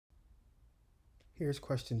Here's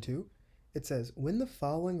question 2. It says, when the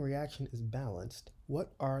following reaction is balanced,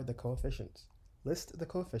 what are the coefficients? List the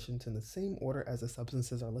coefficients in the same order as the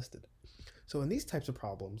substances are listed. So in these types of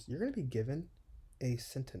problems, you're going to be given a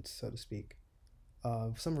sentence, so to speak,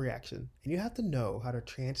 of some reaction, and you have to know how to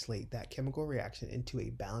translate that chemical reaction into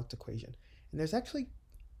a balanced equation. And there's actually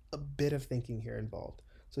a bit of thinking here involved.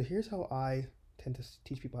 So here's how I tend to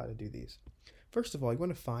teach people how to do these. First of all, you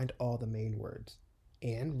want to find all the main words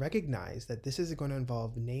and recognize that this is going to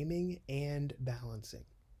involve naming and balancing.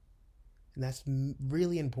 And that's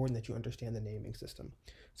really important that you understand the naming system.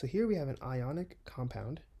 So here we have an ionic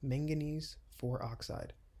compound, manganese 4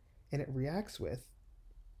 oxide, and it reacts with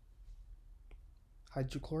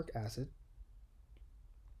hydrochloric acid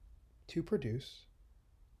to produce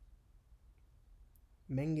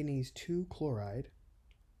manganese 2 chloride,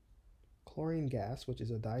 chlorine gas, which is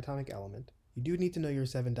a diatomic element. You do need to know your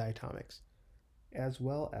 7 diatomics, as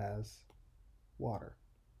well as water.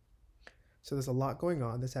 So there's a lot going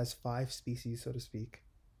on. This has 5 species, so to speak.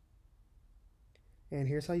 And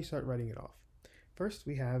here's how you start writing it off. First,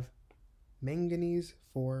 we have manganese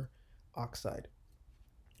 4 oxide.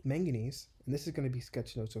 Manganese, and this is going to be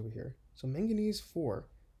sketch notes over here. So manganese 4,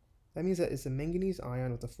 that means that it's a manganese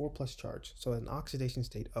ion with a 4 plus charge, so an oxidation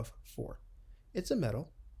state of 4. It's a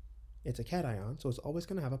metal, it's a cation, so it's always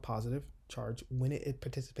going to have a positive charge when it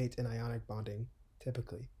participates in ionic bonding,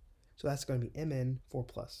 typically. So that's going to be Mn 4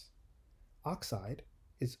 plus. Oxide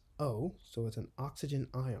is O, so it's an oxygen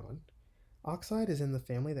ion. Oxide is in the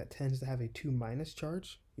family that tends to have a 2 minus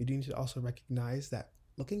charge. You do need to also recognize that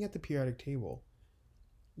looking at the periodic table,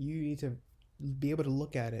 you need to be able to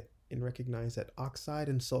look at it and recognize that oxide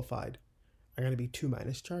and sulfide are going to be 2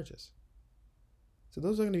 minus charges. So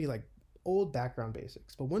those are going to be like old background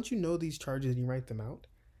basics. But once you know these charges and you write them out,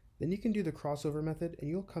 then you can do the crossover method and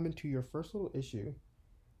you'll come into your first little issue,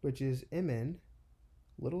 which is Mn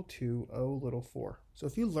little 2 O little 4. So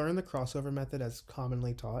if you learn the crossover method as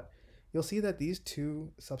commonly taught, you'll see that these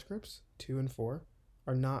two subscripts, 2 and 4,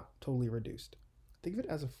 are not totally reduced. Think of it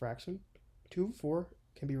as a fraction. 2 over 4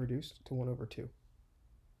 can be reduced to 1 over 2.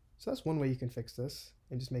 So that's one way you can fix this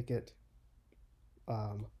and just make it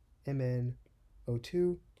MnO2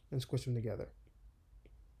 and squish them together.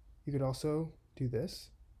 You could also do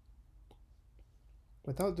this.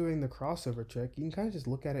 Without doing the crossover trick, you can kind of just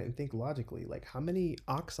look at it and think logically, like how many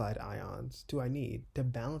oxide ions do I need to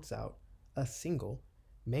balance out a single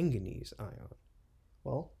manganese ion?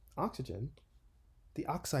 Well, oxygen, the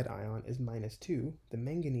oxide ion is -2, the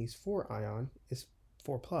manganese 4 ion is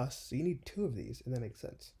 4 plus, so you need 2 of these, and that makes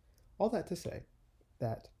sense. All that to say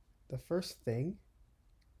that the first thing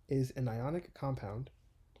is an ionic compound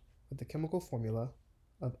with the chemical formula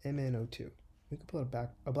of MnO2. We can put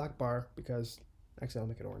a black bar because, actually I'll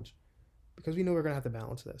make it orange, because we know we're going to have to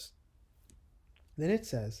balance this. Then it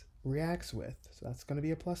says reacts with, so that's going to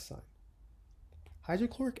be a plus sign.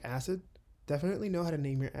 Hydrochloric acid, definitely know how to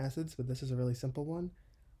name your acids, but this is a really simple one.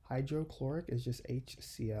 Hydrochloric is just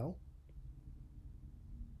HCl.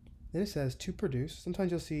 Then it says to produce.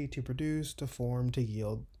 Sometimes you'll see to produce, to form, to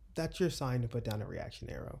yield. That's your sign to put down a reaction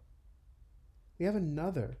arrow. We have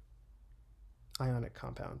another ionic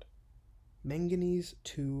compound, manganese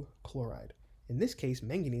 2 chloride. In this case,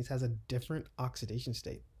 manganese has a different oxidation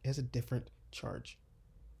state. It has a different charge.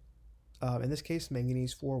 In this case,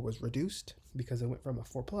 manganese 4 was reduced because it went from a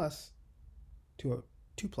 4 plus to a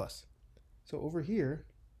 2 plus. So over here,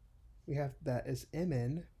 we have that as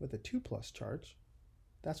Mn with a 2 plus charge.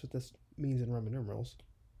 That's what this means in Roman numerals.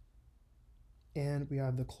 And we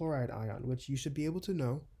have the chloride ion, which you should be able to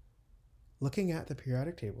know, looking at the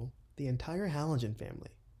periodic table, the entire halogen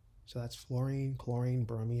family. So that's fluorine, chlorine,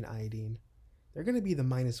 bromine, iodine. They're going to be the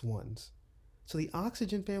 -1s. So the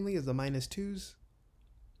oxygen family is the -2s.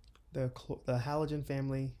 The halogen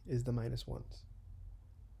family is the -1s.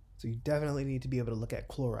 So you definitely need to be able to look at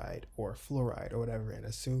chloride or fluoride or whatever and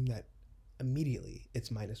assume that immediately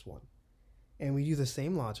it's -1. And we use the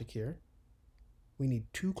same logic here. We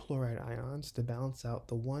need 2 chloride ions to balance out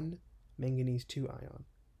the 1 manganese 2 ion.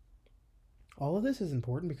 All of this is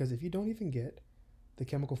important because if you don't even get the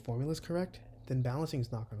chemical formulas correct, then balancing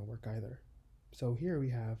is not going to work either. So here we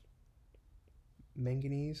have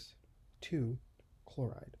manganese 2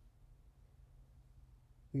 chloride.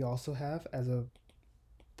 We also have as a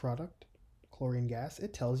product chlorine gas.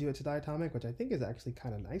 It tells you it's a diatomic, which I think is actually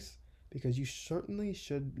kind of nice because you certainly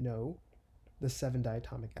should know the 7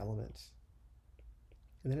 diatomic elements.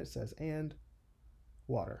 And then it says and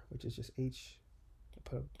water, which is just H.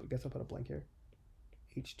 I guess I'll put a blank here.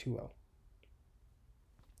 H2O.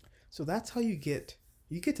 So that's how you get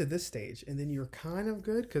to this stage, and then you're kind of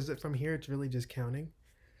good because from here it's really just counting.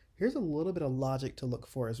 Here's a little bit of logic to look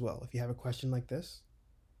for as well. If you have a question like this,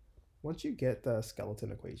 once you get the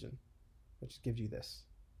skeleton equation, which gives you this,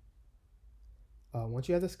 once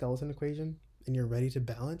you have the skeleton equation and you're ready to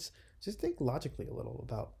balance, just think logically a little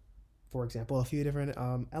about, for example, a few different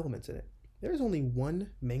elements in it. There's only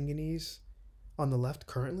one manganese on the left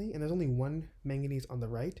currently, and there's only one manganese on the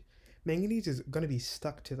right. Manganese is going to be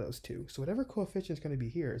stuck to those two. So whatever coefficient is going to be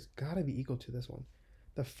here has got to be equal to this one.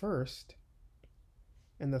 The first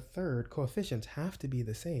and the third coefficients have to be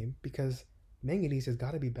the same because manganese has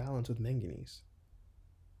got to be balanced with manganese.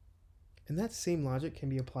 And that same logic can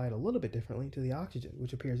be applied a little bit differently to the oxygen,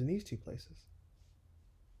 which appears in these two places.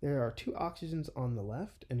 There are two oxygens on the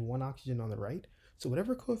left and one oxygen on the right. So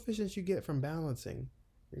whatever coefficients you get from balancing,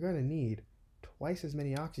 you're going to need twice as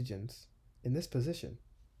many oxygens in this position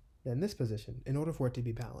than this position in order for it to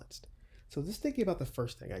be balanced. So just thinking about the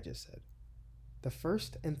first thing I just said. The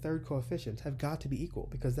first and third coefficients have got to be equal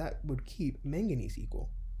because that would keep manganese equal.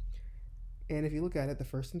 And if you look at it, the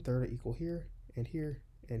first and third are equal here and here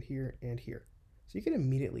and here and here. So you can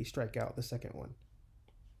immediately strike out the second one.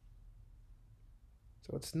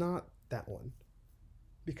 So it's not that one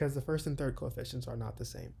because the first and third coefficients are not the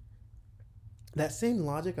same. That same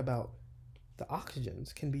logic about the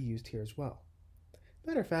oxygens can be used here as well.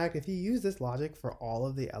 Matter of fact, if you use this logic for all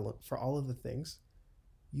of the things,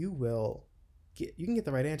 you can get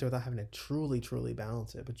the right answer without having to truly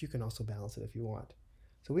balance it, but you can also balance it if you want.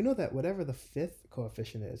 So we know that whatever the fifth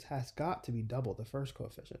coefficient is has got to be double the first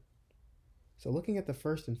coefficient. So looking at the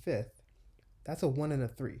first and fifth, that's a 1 and a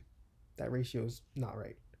 3. That ratio is not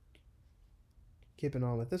right. Keeping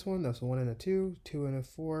on with this one, that's a 1 and a 2, 2 and a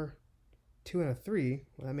 4, 2 and a 3.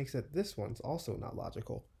 Well, that makes it this one's also not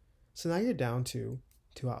logical. So now you're down to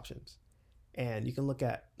two options. And you can look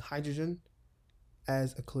at hydrogen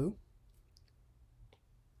as a clue.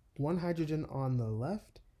 One hydrogen on the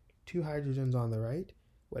left, two hydrogens on the right.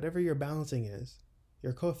 Whatever your balancing is,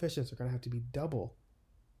 your coefficients are going to have to be double.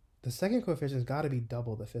 The second coefficient's got to be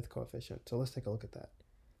double the fifth coefficient. So let's take a look at that.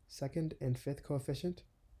 Second and fifth coefficient.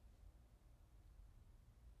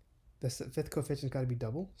 The fifth coefficient's got to be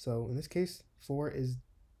double. So in this case,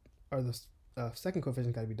 the second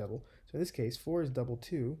coefficient's got to be double. So in this case, 4 is double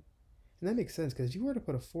 2. And that makes sense because if you were to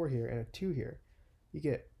put a 4 here and a 2 here, you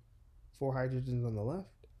get 4 hydrogens on the left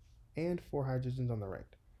and 4 hydrogens on the right.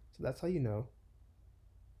 So that's how you know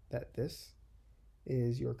that this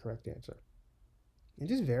is your correct answer. And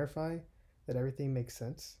just verify that everything makes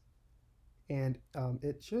sense. And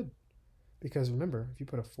it should. Because remember, if you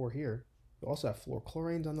put a 4 here, you also have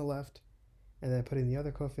fluorochlorines on the left. And then putting the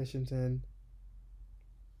other coefficients in,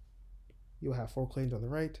 you'll have fluorochlorines on the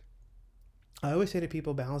right. I always say to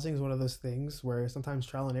people, balancing is one of those things where sometimes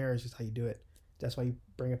trial and error is just how you do it. That's why you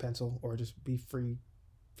bring a pencil or just feel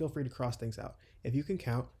free to cross things out. If you can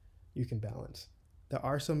count, you can balance. There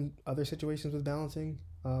are some other situations with balancing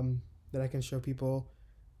that I can show people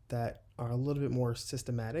that are a little bit more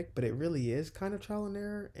systematic, but it really is kind of trial and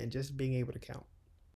error and just being able to count.